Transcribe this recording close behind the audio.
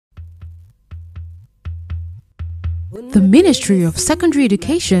The Ministry of Secondary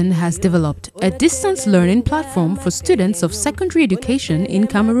Education has developed a distance learning platform for students of secondary education in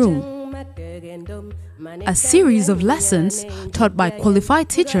Cameroon. A series of lessons taught by qualified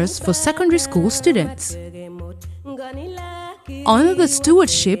teachers for secondary school students. Under the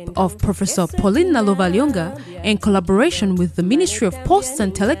stewardship of Professor Pauline Nalovalyonga in collaboration with the Ministry of Posts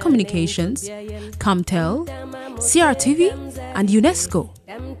and Telecommunications, CAMTEL, CRTV, and UNESCO.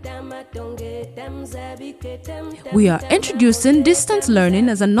 We are introducing distance learning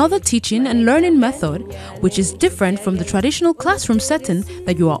as another teaching and learning method which is different from the traditional classroom setting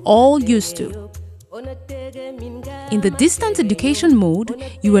that you are all used to. In the distance education mode,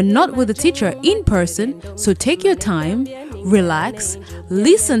 you are not with the teacher in person, so take your time, relax,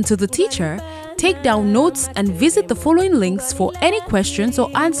 listen to the teacher, take down notes and visit the following links for any questions or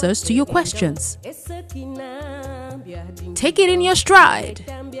answers to your questions. Take it in your stride.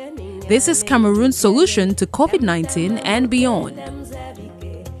 This is Cameroon's solution to COVID-19 and beyond.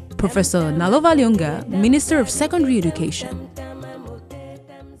 Professor Nalovalyonga, Minister of Secondary Education.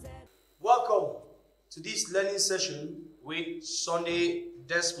 Welcome to this learning session with Sunday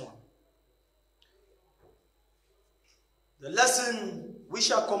Desmond. We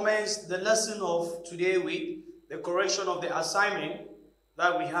shall commence the lesson of today with the correction of the assignment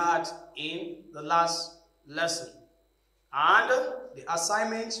that we had in the last lesson. And the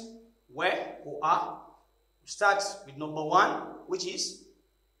assignments were or are, we start with number 1, which is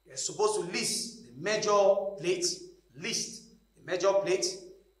you're supposed to list the major plates,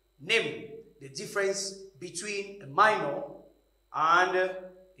 name the difference between a minor and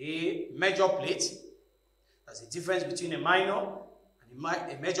a major plate. There's a difference between a minor and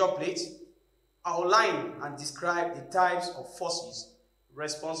a major plate. Outline and describe the types of forces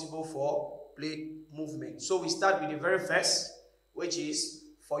responsible for plate movement. So we start with the very first, which is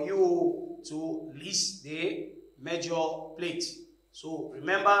for you to list the major plate. So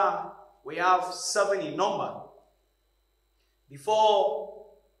remember, we have 7 in number. Before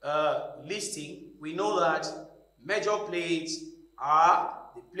listing, we know that major plates are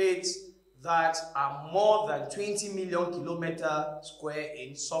the plates that are more than 20 million kilometers square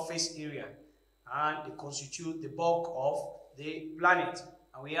in surface area, and they constitute the bulk of the planet.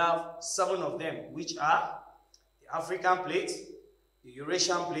 And we have 7 of them, which are the African plate, the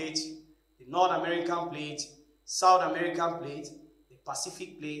Eurasian plate, the North American plate, South American plate, the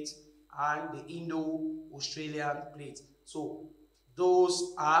Pacific plate, and the Indo-Australian plate. So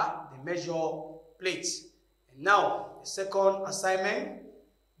those are the major plates. And now the second assignment,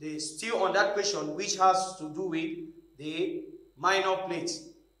 still on that question, which has to do with the minor plates.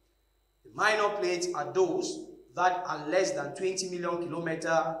 The minor plates are those that are less than 20 million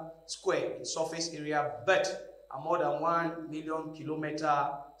kilometers square in surface area, but are more than 1 million kilometers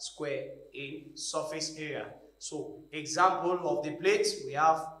square in surface area. So example of the plates, we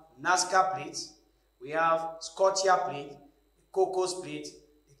have Nazca plate, we have Scotia plate, the Cocos plate,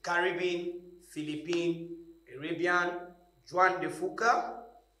 the Caribbean, Philippine, Arabian, Juan de Fuca,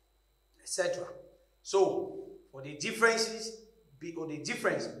 etc. So for the difference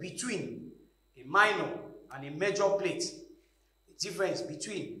between a minor and a major plate, the difference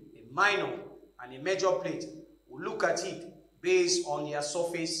between a minor and a major plate, we'll look at it based on their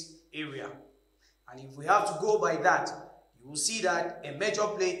surface area. And if we have to go by that, you will see that a major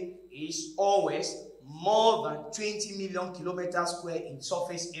plate is always more than 20 million kilometers square in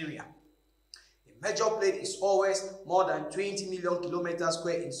surface area. A major plate is always more than 20 million kilometers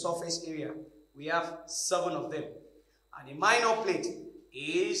square in surface area. We have 7 of them. And a minor plate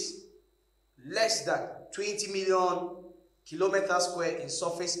is less than 20 million kilometers square in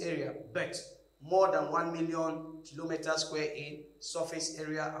surface area, but more than 1 million kilometers square in surface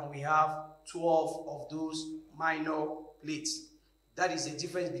area, and we have 12 of those minor plates. That is the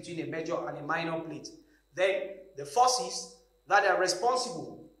difference between a major and a minor plate. Then the forces that are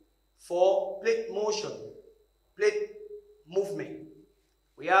responsible for plate motion, plate movement.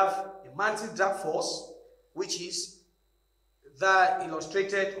 We have the mantle drag force, which is that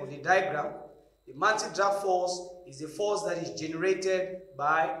illustrated on the diagram. The mantle drag force is the force that is generated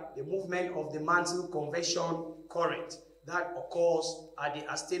by the movement of the mantle convection current that occurs at the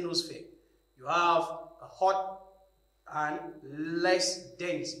asthenosphere. You have a hot and less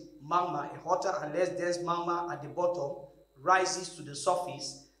dense magma, a hotter and less dense magma at the bottom rises to the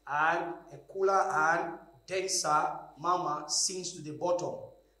surface, and a cooler and denser magma sinks to the bottom.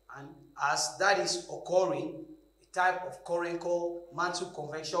 And as that is occurring, a type of current called mantle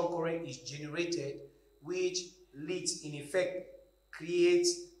convection current is generated, which leads in effect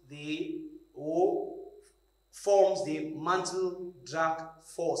creates the forms the mantle drag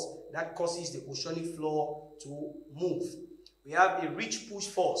force that causes the oceanic floor to move. We have a ridge push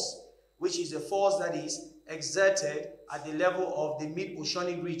force, which is a force that is exerted at the level of the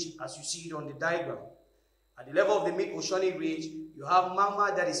mid-oceanic ridge, as you see it on the diagram. At the level of the mid-oceanic ridge, you have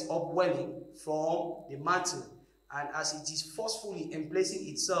magma that is upwelling from the mantle, and as it is forcefully emplacing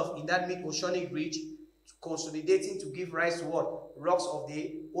itself in that mid-oceanic ridge, consolidating to give rise to what? Rocks of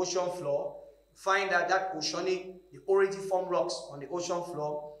the ocean floor. Find that the origin form rocks on the ocean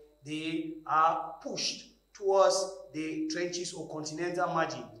floor, they are pushed towards the trenches or continental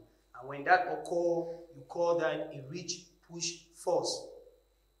margin. And when that occurs, you call that a ridge push force.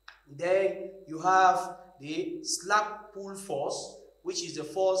 Then you have the slab pull force, which is the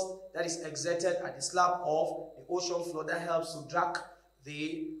force that is exerted at the slab of the ocean floor that helps to drag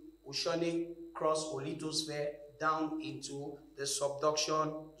the oceanic crust or lithosphere down into the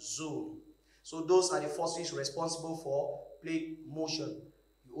subduction zone. So those are the forces responsible for plate motion.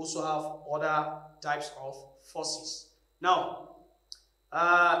 You also have other types of forces. Now,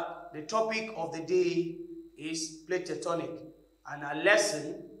 the topic of the day is plate tectonic, and our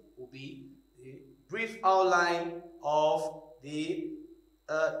lesson will be the brief outline of the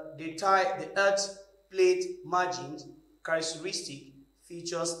Earth's plate margins, characteristic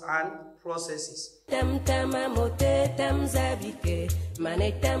features, and processes.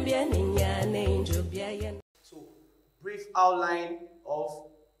 So, brief outline of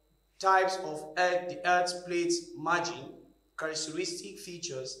types of the Earth's plate margin, characteristic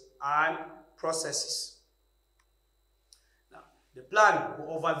features, and processes. Now, the plan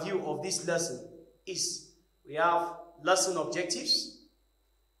or overview of this lesson is we have lesson objectives,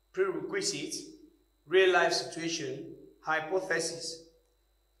 prerequisites, real life situation, hypothesis,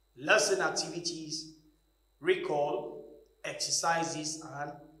 lesson activities, recall, exercises,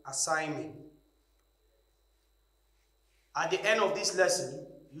 and assignment. At the end of this lesson,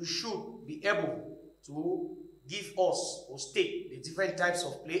 you should be able to give us or state the different types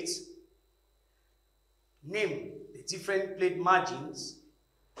of plates, name the different plate margins,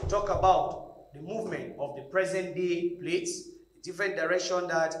 talk about the movement of the present day plates, the different direction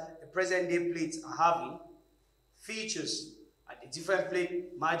that the present day plates are having, features at the different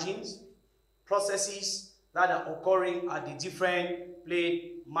plate margins, processes that are occurring at the different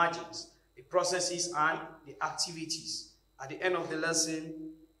plate margins, the processes and the activities. At the end of the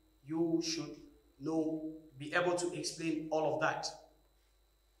lesson, you should be able to explain all of that.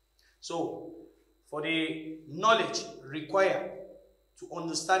 So, for the knowledge required to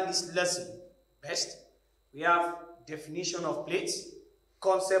understand this lesson best, we have definition of plates,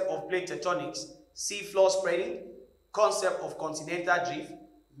 concept of plate tectonics, seafloor spreading, concept of continental drift,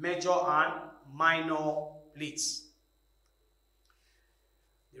 major and minor plates.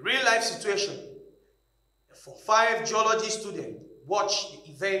 The real life situation. For 5 geology students watched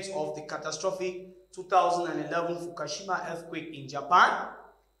the events of the catastrophic 2011 Fukushima earthquake in Japan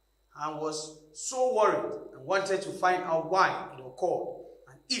and was so worried and wanted to find out why it occurred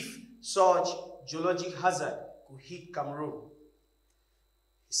and if such geologic hazard could hit Cameroon.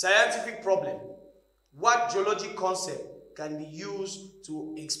 A scientific problem. What geologic concept can be used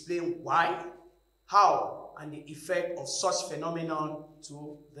to explain why, how, and the effect of such phenomenon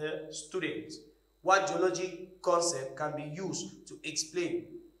to the students? What geologic concept can be used to explain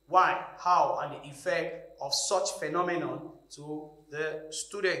why, how, and the effect of such phenomenon to the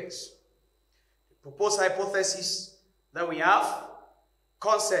students? The proposed hypothesis that we have,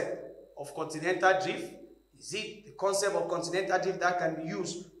 concept of continental drift. Is it the concept of continental drift that can be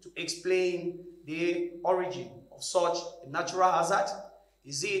used to explain the origin of such a natural hazard?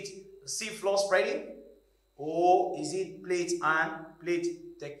 Is it seafloor spreading, or is it plate and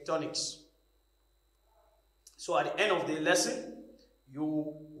plate tectonics? So at the end of the lesson,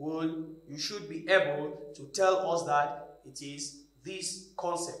 you should be able to tell us that it is this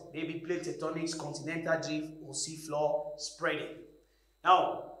concept, maybe plate tectonics, continental drift, or seafloor spreading.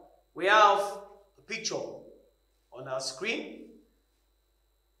 Now, we have a picture on our screen.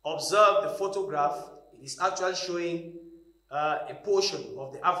 Observe the photograph. It is actually showing a portion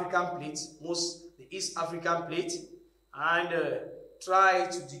of the African plate, the East African plate, and try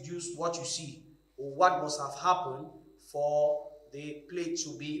to deduce what you see or what must have happened for the plate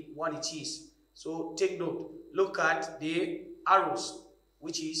to be what it is. So take note. Look at the arrows,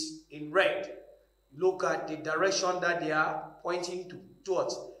 which is in red. Look at the direction that they are pointing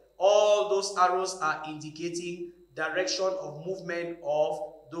towards. All those arrows are indicating direction of movement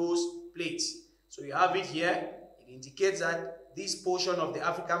of those plates. So you have it here. It indicates that this portion of the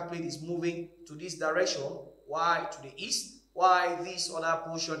African plate is moving to this direction, while to the east, while this other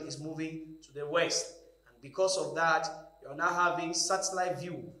portion is moving to the west. And because of that, you're now having satellite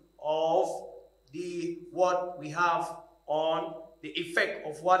view of what we have on the effect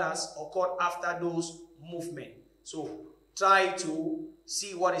of what has occurred after those movements. So try to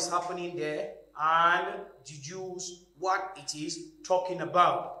see what is happening there and deduce what it is talking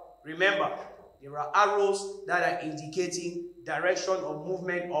about. Remember, there are arrows that are indicating direction of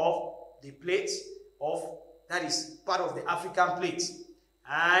movement of the plate that is part of the African plate.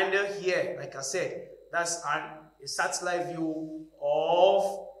 And here, like I said, that's a satellite view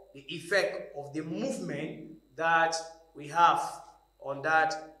of the effect of the movement that we have on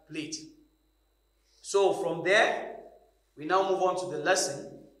that plate. So from there, we now move on to the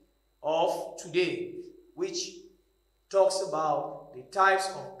lesson of today, which talks about the types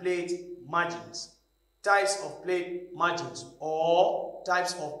of plate margins. Types of plate margins or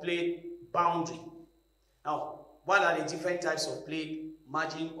types of plate boundary. Now, what are the different types of plate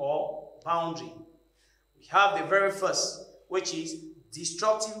margin or boundary? We have the very first, which is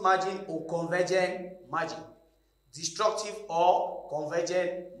destructive margin or convergent margin. Destructive or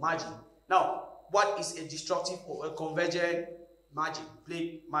convergent margin. Now, what is a destructive or a convergent margin,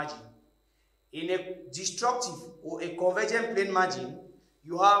 plate margin? In a destructive or a convergent plate margin,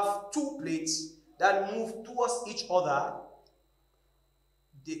 you have two plates that move towards each other.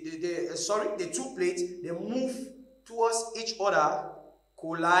 The two plates, they move towards each other,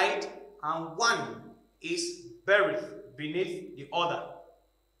 collide, and one is buried beneath the other.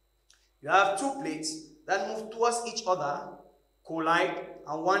 You have two plates that move towards each other, collide,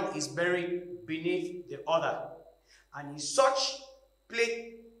 and one is buried beneath the other. And in such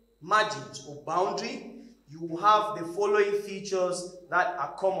plate margins or boundary, you have the following features that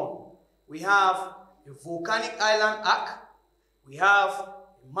are common. We have a volcanic island arc, we have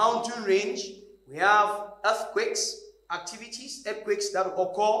a mountain range, we have earthquakes, activities, earthquakes that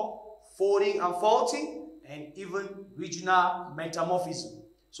occur, folding and faulting, and even regional metamorphism.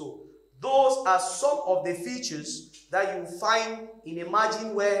 So those are some of the features that you find in a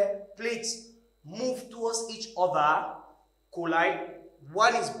margin where plates move towards each other, collide,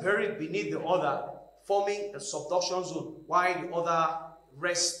 one is buried beneath the other, forming a subduction zone, while the other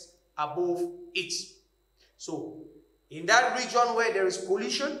rests above it. So in that region where there is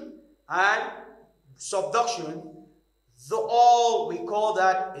collision and subduction, we call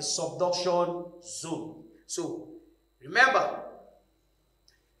that a subduction zone. So remember,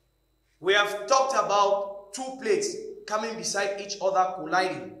 we have talked about two plates coming beside each other,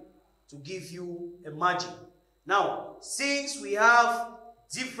 colliding to give you a margin. Now, since we have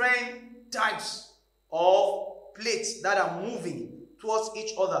different types of plates that are moving towards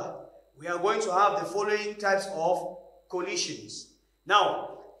each other, we are going to have the following types of collisions.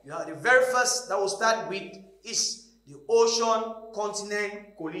 Now, you have the very first that we'll start with is the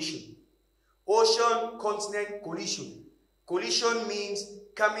ocean-continent collision. Ocean-continent collision. Collision means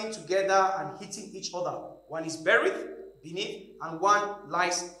coming together and hitting each other. One is buried beneath and one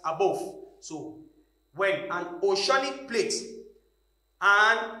lies above. So, when an oceanic plate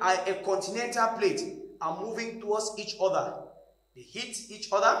and a continental plate are moving towards each other, they hit each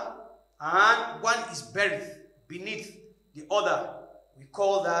other and one is buried beneath the other. We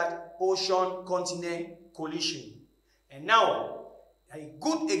call that ocean-continent collision. And now, a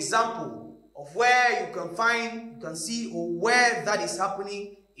good example of where you can see or where that is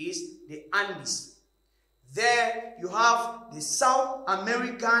happening is the Andes. There you have the South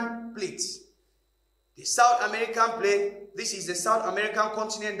American plate. The South American plate, this is the South American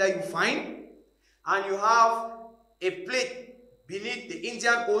continent that you find. And you have a plate beneath the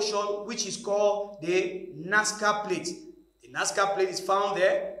Indian Ocean, which is called the Nazca plate. The Nazca plate is found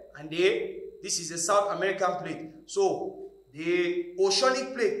there, and this is the South American plate. So the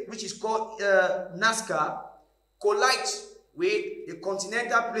oceanic plate, which is called Nazca, collides with the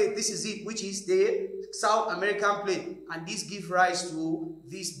continental plate. This is it, which is the South American plate, and this gives rise to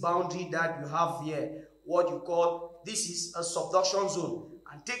this boundary that you have here. What you call, this is a subduction zone.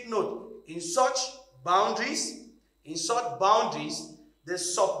 And take note, in such boundaries, the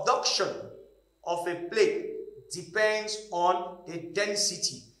subduction of a plate depends on the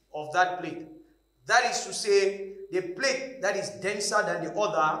density of that plate. That is to say, the plate that is denser than the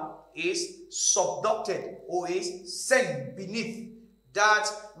other is subducted or is sent beneath that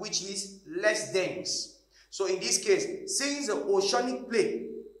which is less dense. So in this case, since the oceanic plate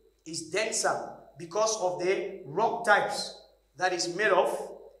is denser because of the rock types that is made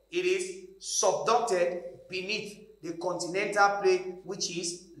of, it is subducted beneath the continental plate, which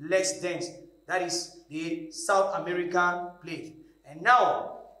is less dense. That is the South American plate. And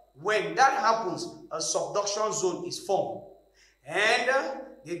now, when that happens, a subduction zone is formed. And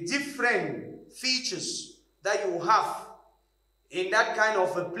the different features that you have in that kind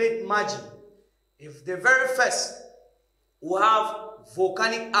of a plate margin, if the very first we have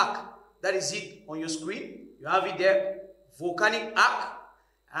volcanic arc, that is it on your screen, you have it there, volcanic arc,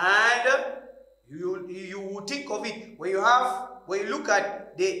 and you will think of it when you look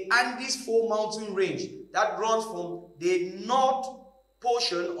at the Andes Fold Mountain Range that runs from the north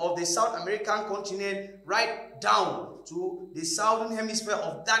portion of the South American continent right down to the southern hemisphere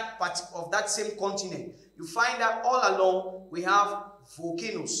of that same continent. You find that all along we have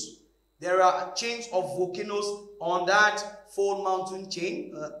volcanoes. There are chains of volcanoes on that Fold Mountain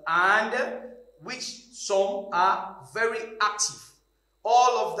chain, and which some are very active.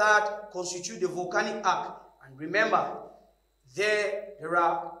 All of that constitute the volcanic arc. And remember, there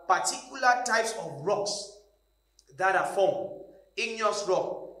are particular types of rocks that are formed. Igneous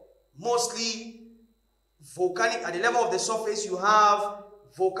rock, mostly volcanic. At the level of the surface, you have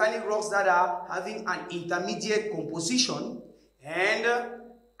volcanic rocks that are having an intermediate composition, and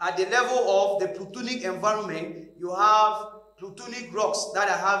at the level of the plutonic environment, you have plutonic rocks that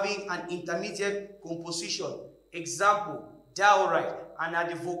are having an intermediate composition. Example, diorite. And at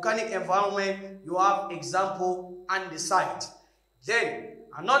the volcanic environment, you have example, andesite. Then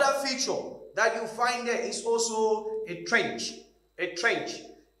another feature that you find there is also a trench. A trench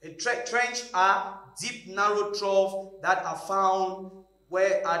are deep, narrow troughs that are found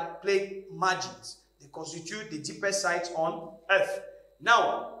where at plate margins. They constitute the deepest sites on Earth.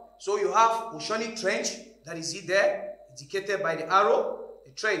 Now, so you have oceanic trench, that is it there, indicated by the arrow,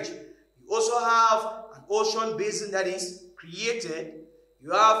 the trench. You also have an ocean basin that is created.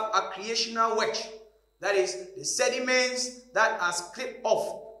 You have a creational wedge, that is the sediments that are scraped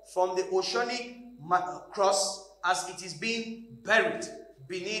off from the oceanic crust as it is being buried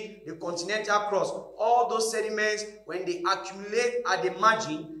beneath the continental crust. All those sediments, when they accumulate at the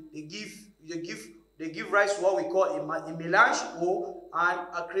margin, they give rise to what we call a melange or an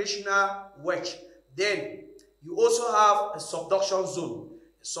accretional wedge. Then you also have a subduction zone.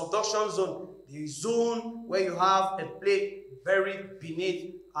 A subduction zone, the zone where you have a plate buried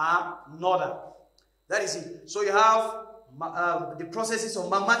beneath another. That is it. So you have the processes of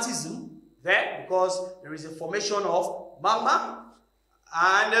magmatism there, because there is a formation of magma,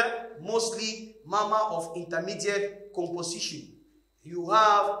 and mostly magma of intermediate composition. You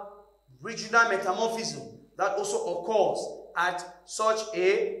have regional metamorphism that also occurs at such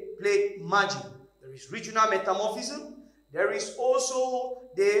a plate margin. There is regional metamorphism. There is also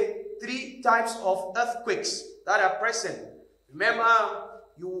the three types of earthquakes that are present. Remember,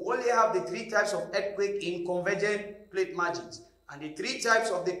 you only have the three types of earthquake in convergent plate margins. And the three types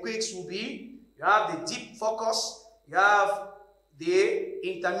of the quakes will be, you have the deep focus, you have the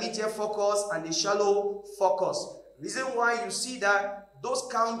intermediate focus, and the shallow focus. Reason why you see that those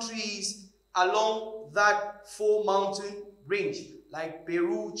countries along that Fold Mountain range, like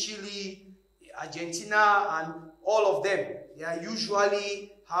Peru, Chile, Argentina, and all of them, they are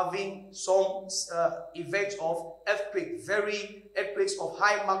usually having some events of earthquakes of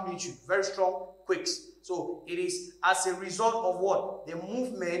high magnitude, very strong quakes. So it is as a result of what? The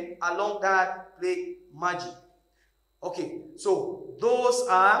movement along that plate margin. Okay, so those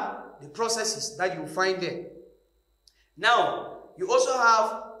are the processes that you find there. Now, you also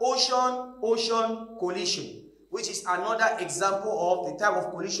have ocean-ocean collision, which is another example of the type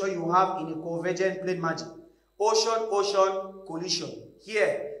of collision you have in a convergent plate margin. Ocean-ocean collision.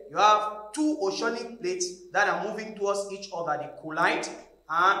 Here, you have two oceanic plates that are moving towards each other. They collide,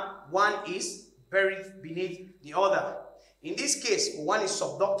 and one is buried beneath the other. In this case, one is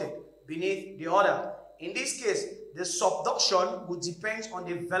subducted beneath the other. In this case, the subduction would depend on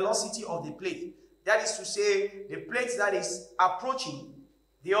the velocity of the plate. That is to say, the plate that is approaching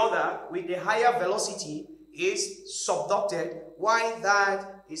the other with a higher velocity is subducted, while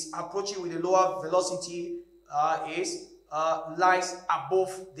that is approaching with a lower velocity lies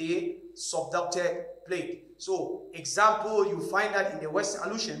above the subducted plate. So, example, you find that in the Western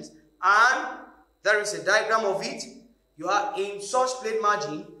Aleutians, and there is a diagram of it. You are in such plate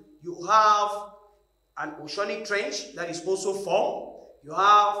margin, you have an oceanic trench that is also formed. You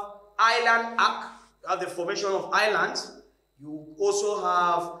have island arc, you have the formation of islands. You also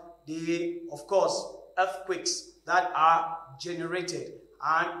have of course, earthquakes that are generated.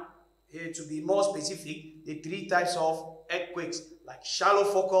 And to be more specific, the three types of earthquakes, like shallow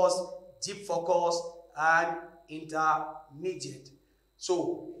focus, deep focus, and intermediate.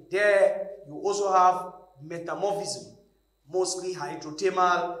 So there you also have metamorphism, mostly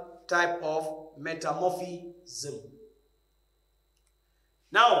hydrothermal type of metamorphism.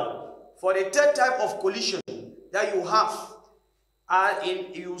 Now, for the third type of collision that you have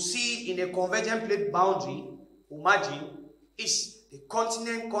You see in a convergent plate boundary, imagine, is the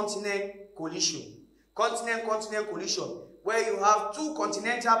continent-continent collision. Continent-continent collision, where you have two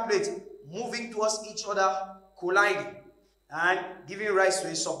continental plates moving towards each other, colliding, and giving rise to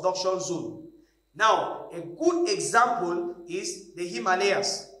a subduction zone. Now, a good example is the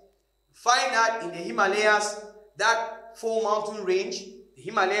Himalayas. Find that in the Himalayas, that four mountain range, the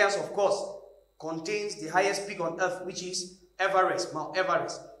Himalayas, of course, contains the highest peak on earth, which is Everest, Mount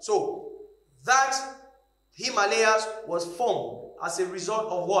Everest. So, that Himalayas was formed as a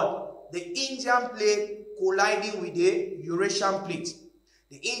result of what? The Indian plate colliding with the Eurasian plate.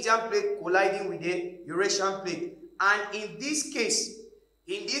 The Indian plate colliding with the Eurasian plate. And in this case,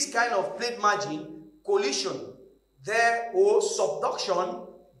 in this kind of plate margin, collision, there or subduction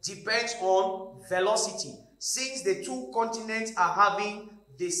depends on velocity, since the two continents are having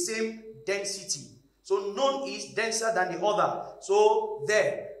the same density. So none is denser than the other. So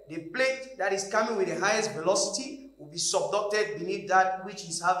there, the plate that is coming with the highest velocity will be subducted beneath that which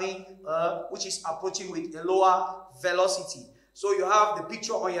is having, which is approaching with a lower velocity. So you have the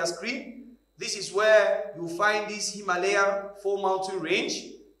picture on your screen. This is where you find this Himalayan four mountain range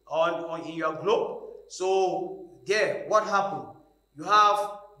in your globe. So there, what happened? You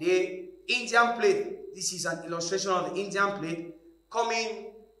have the Indian plate. This is an illustration of the Indian plate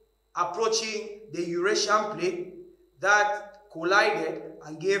approaching the Eurasian plate that collided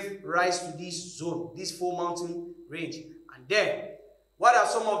and gave rise to this zone, this four mountain range. And then, what are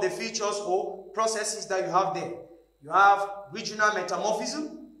some of the features or processes that you have there? You have regional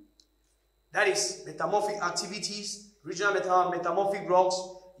metamorphism. That is metamorphic activities, regional metamorphic rocks.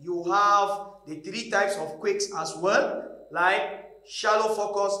 You have the three types of quakes as well, like shallow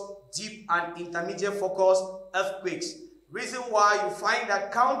focus, deep and intermediate focus earthquakes. Reason why you find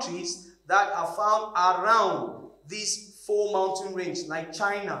that countries that are found around this four mountain range, like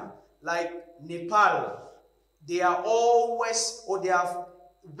China, like Nepal, they are always, or they have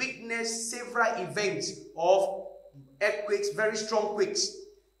witnessed several events of earthquakes, very strong quakes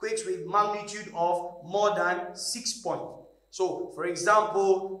with magnitude of more than 6 points. So, for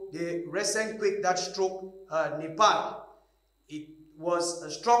example, the recent quake that struck Nepal, it was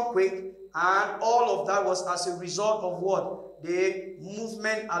a strong quake, and all of that was as a result of what? The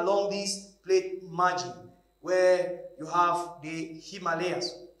movement along this plate margin, where you have the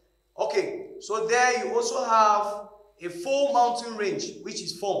Himalayas. Okay, so there you also have a four mountain range which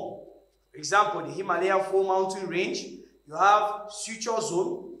is formed. For example, the Himalayan four mountain range, you have suture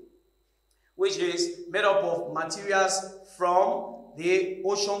zone, which is made up of materials from the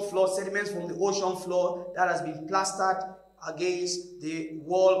ocean floor, sediments from the ocean floor that has been plastered against the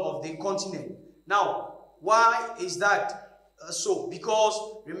wall of the continent. Now, why is that so?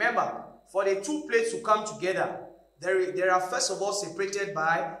 Because remember, for the two plates to come together, they are first of all separated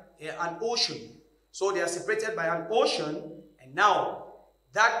by an ocean. So they are separated by an ocean, and now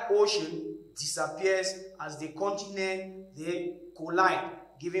that ocean disappears as the continent they collide,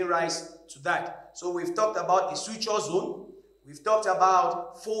 giving rise to that. So we've talked about a suture zone. We've talked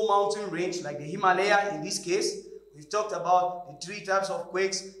about four mountain range, like the Himalaya in this case. We've talked about the three types of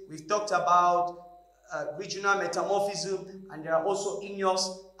quakes. We've talked about regional metamorphism, and there are also igneous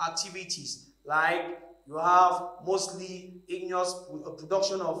activities, like you have mostly igneous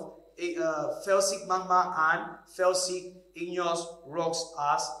production of felsic magma and felsic igneous rocks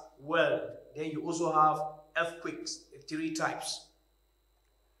as well. Then you also have earthquakes, the three types.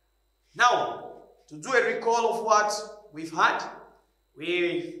 Now, to do a recall of what we've had,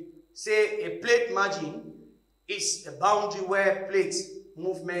 we say a plate margin is a boundary where plate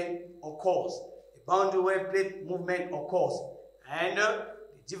movement occurs. A boundary where plate movement occurs. And the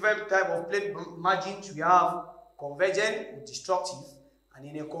different type of plate margins, we have convergent or destructive. And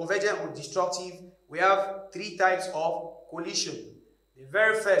in a convergent or destructive, we have three types of collision. The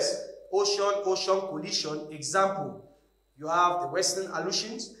very first, ocean-ocean collision. Example, you have the Western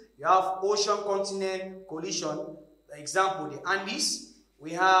Aleutians. You have ocean-continent collision. Example, the Andes.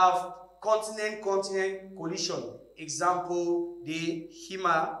 We have continent-continent collision. Example, the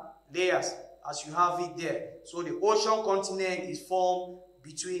Himalayas, as you have it there. So the ocean continent is formed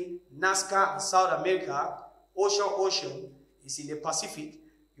between Nazca and South America. Ocean is in the Pacific.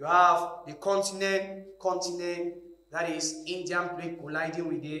 You have the continent, that is Indian plate colliding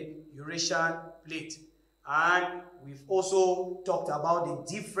with the Eurasian plate. And we've also talked about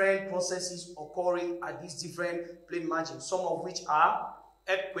the different processes occurring at these different plate margins, some of which are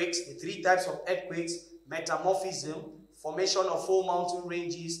earthquakes, the three types of earthquakes, metamorphism, formation of four mountain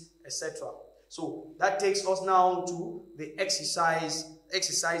ranges, etc. So that takes us now to the exercises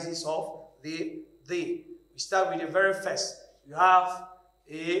of the day. We start with the very first. You have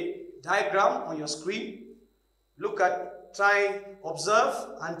a diagram on your screen. Observe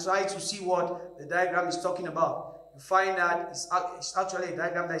and try to see what the diagram is talking about. You find that it's actually a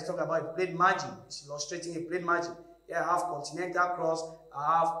diagram that is talking about a plate margin. It's illustrating a plate margin. Here I have continental cross,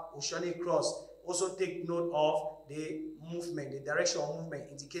 I have oceanic cross. Also take note of the movement, the direction of movement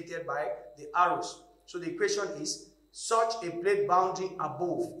indicated by the arrows. So the equation is, such a plate boundary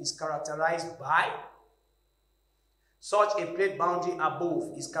above is characterized by,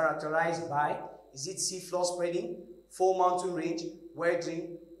 is it seafloor spreading, full mountain range,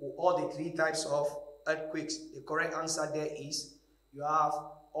 weathering, or all the three types of earthquakes? The correct answer there is, you have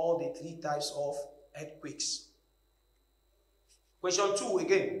all the three types of earthquakes. Question 2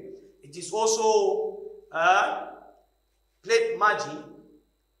 again. It is also a plate margin.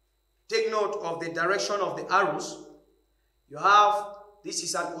 Take note of the direction of the arrows. You have, this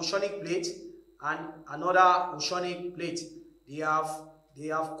is an oceanic plate and another oceanic plate. They have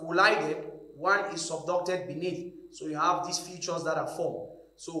collided. One is subducted beneath. So you have these features that are formed.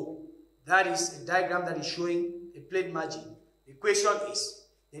 So that is a diagram that is showing a plate margin. The question is,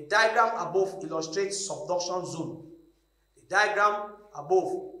 the diagram above illustrates subduction zone. The diagram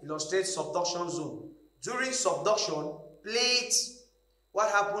above illustrates subduction zone. During subduction, plates, what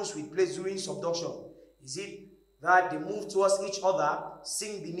happens with plates during subduction? Is it that they move towards each other,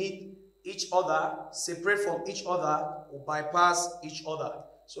 sink beneath each other, separate from each other, or bypass each other?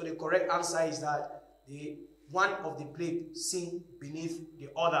 So the correct answer is that the one of the plate sink beneath the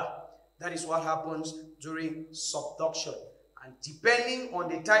other. That is what happens during subduction. And depending on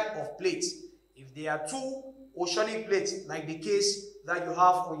the type of plate, if there are two oceanic plates, like the case that you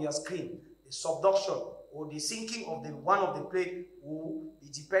have on your screen, the subduction or the sinking of the one of the plate will be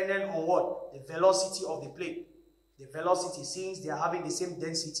dependent on what? The velocity of the plate. The velocity, since they are having the same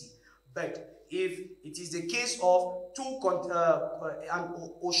density. But if it is the case of an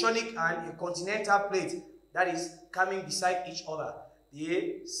oceanic and a continental plate that is coming beside each other,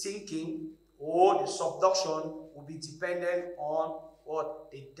 the sinking or the subduction will be dependent on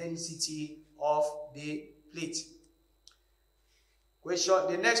what? The density of the plate.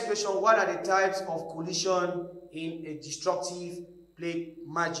 The next question, what are the types of collision in a destructive plate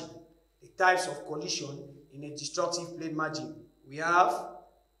margin? The types of collision in a destructive plate margin. We have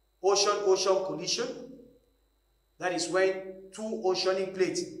ocean-ocean collision. That is when two oceanic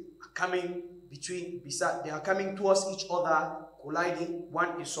plates are coming they are coming towards each other, colliding.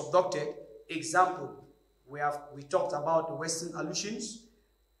 One is subducted. Example, we talked about the Western Aleutians.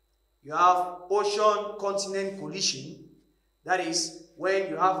 You have ocean-continent collision. That is when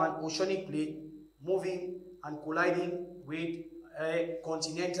you have an oceanic plate moving and colliding with a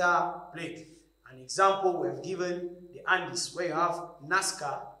continental plate. An example, we have given the Andes, where you have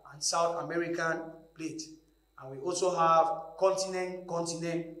Nazca and South American plate. And we also have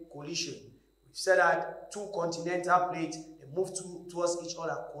continent-continent collision. We've said that two continental plates, they move towards each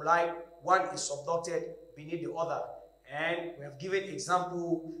other, collide. One is subducted beneath the other. And we have given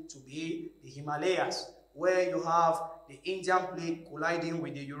example to be the Himalayas, where you have the Indian plate colliding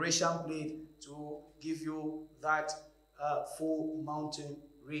with the Eurasian plate to give you that full mountain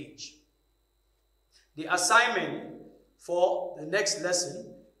range. The assignment for the next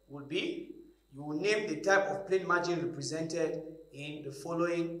lesson will be, you will name the type of plate margin represented in the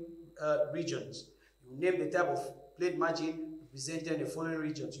following regions. You will name the type of plate margin represented in the following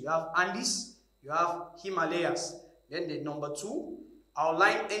regions. You have Andes, you have Himalayas. Then the number 2,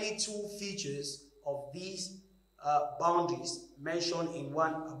 outline any two features of these boundaries mentioned in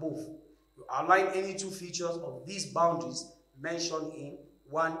one above. You outline any two features of these boundaries mentioned in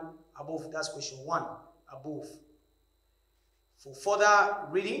one above. That's question 1 above. For further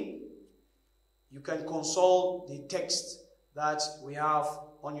reading, you can consult the text that we have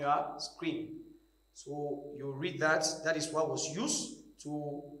on your screen. So you read that. That is what was used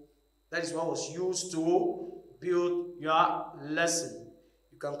to build your lesson.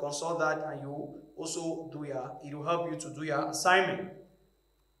 You can consult that, and you also it will help you to do your assignment.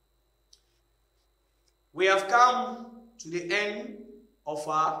 We have come to the end of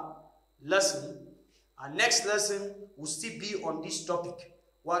our lesson. Our next lesson will still be on this topic.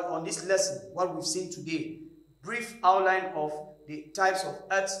 On this lesson, what we've seen today, brief outline of the types of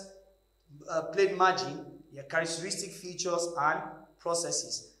Earth's plate margin, their characteristic features and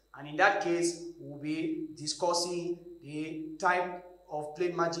processes. And in that case, we'll be discussing the type of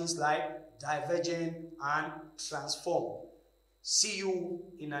plate margins like divergent and transform. See you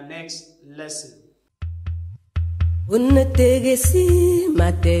in our next lesson. Unatege si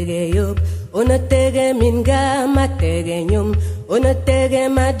matege yop, unatege minga matege nyum. Onotege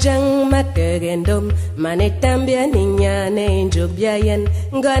majang matege ndom manetambia ninyane njobiayen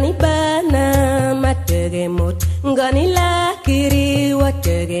ngani bana matege mot ngani lakiri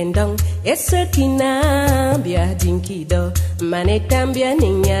watege ndong esekina bia dinkido manetambia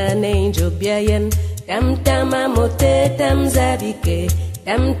ninyane njobiayen tamtama mote tamzabike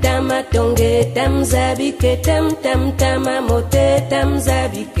tamtama tonge tamzabike tamtama mote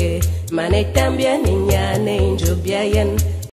tamzabike manetambia ninyane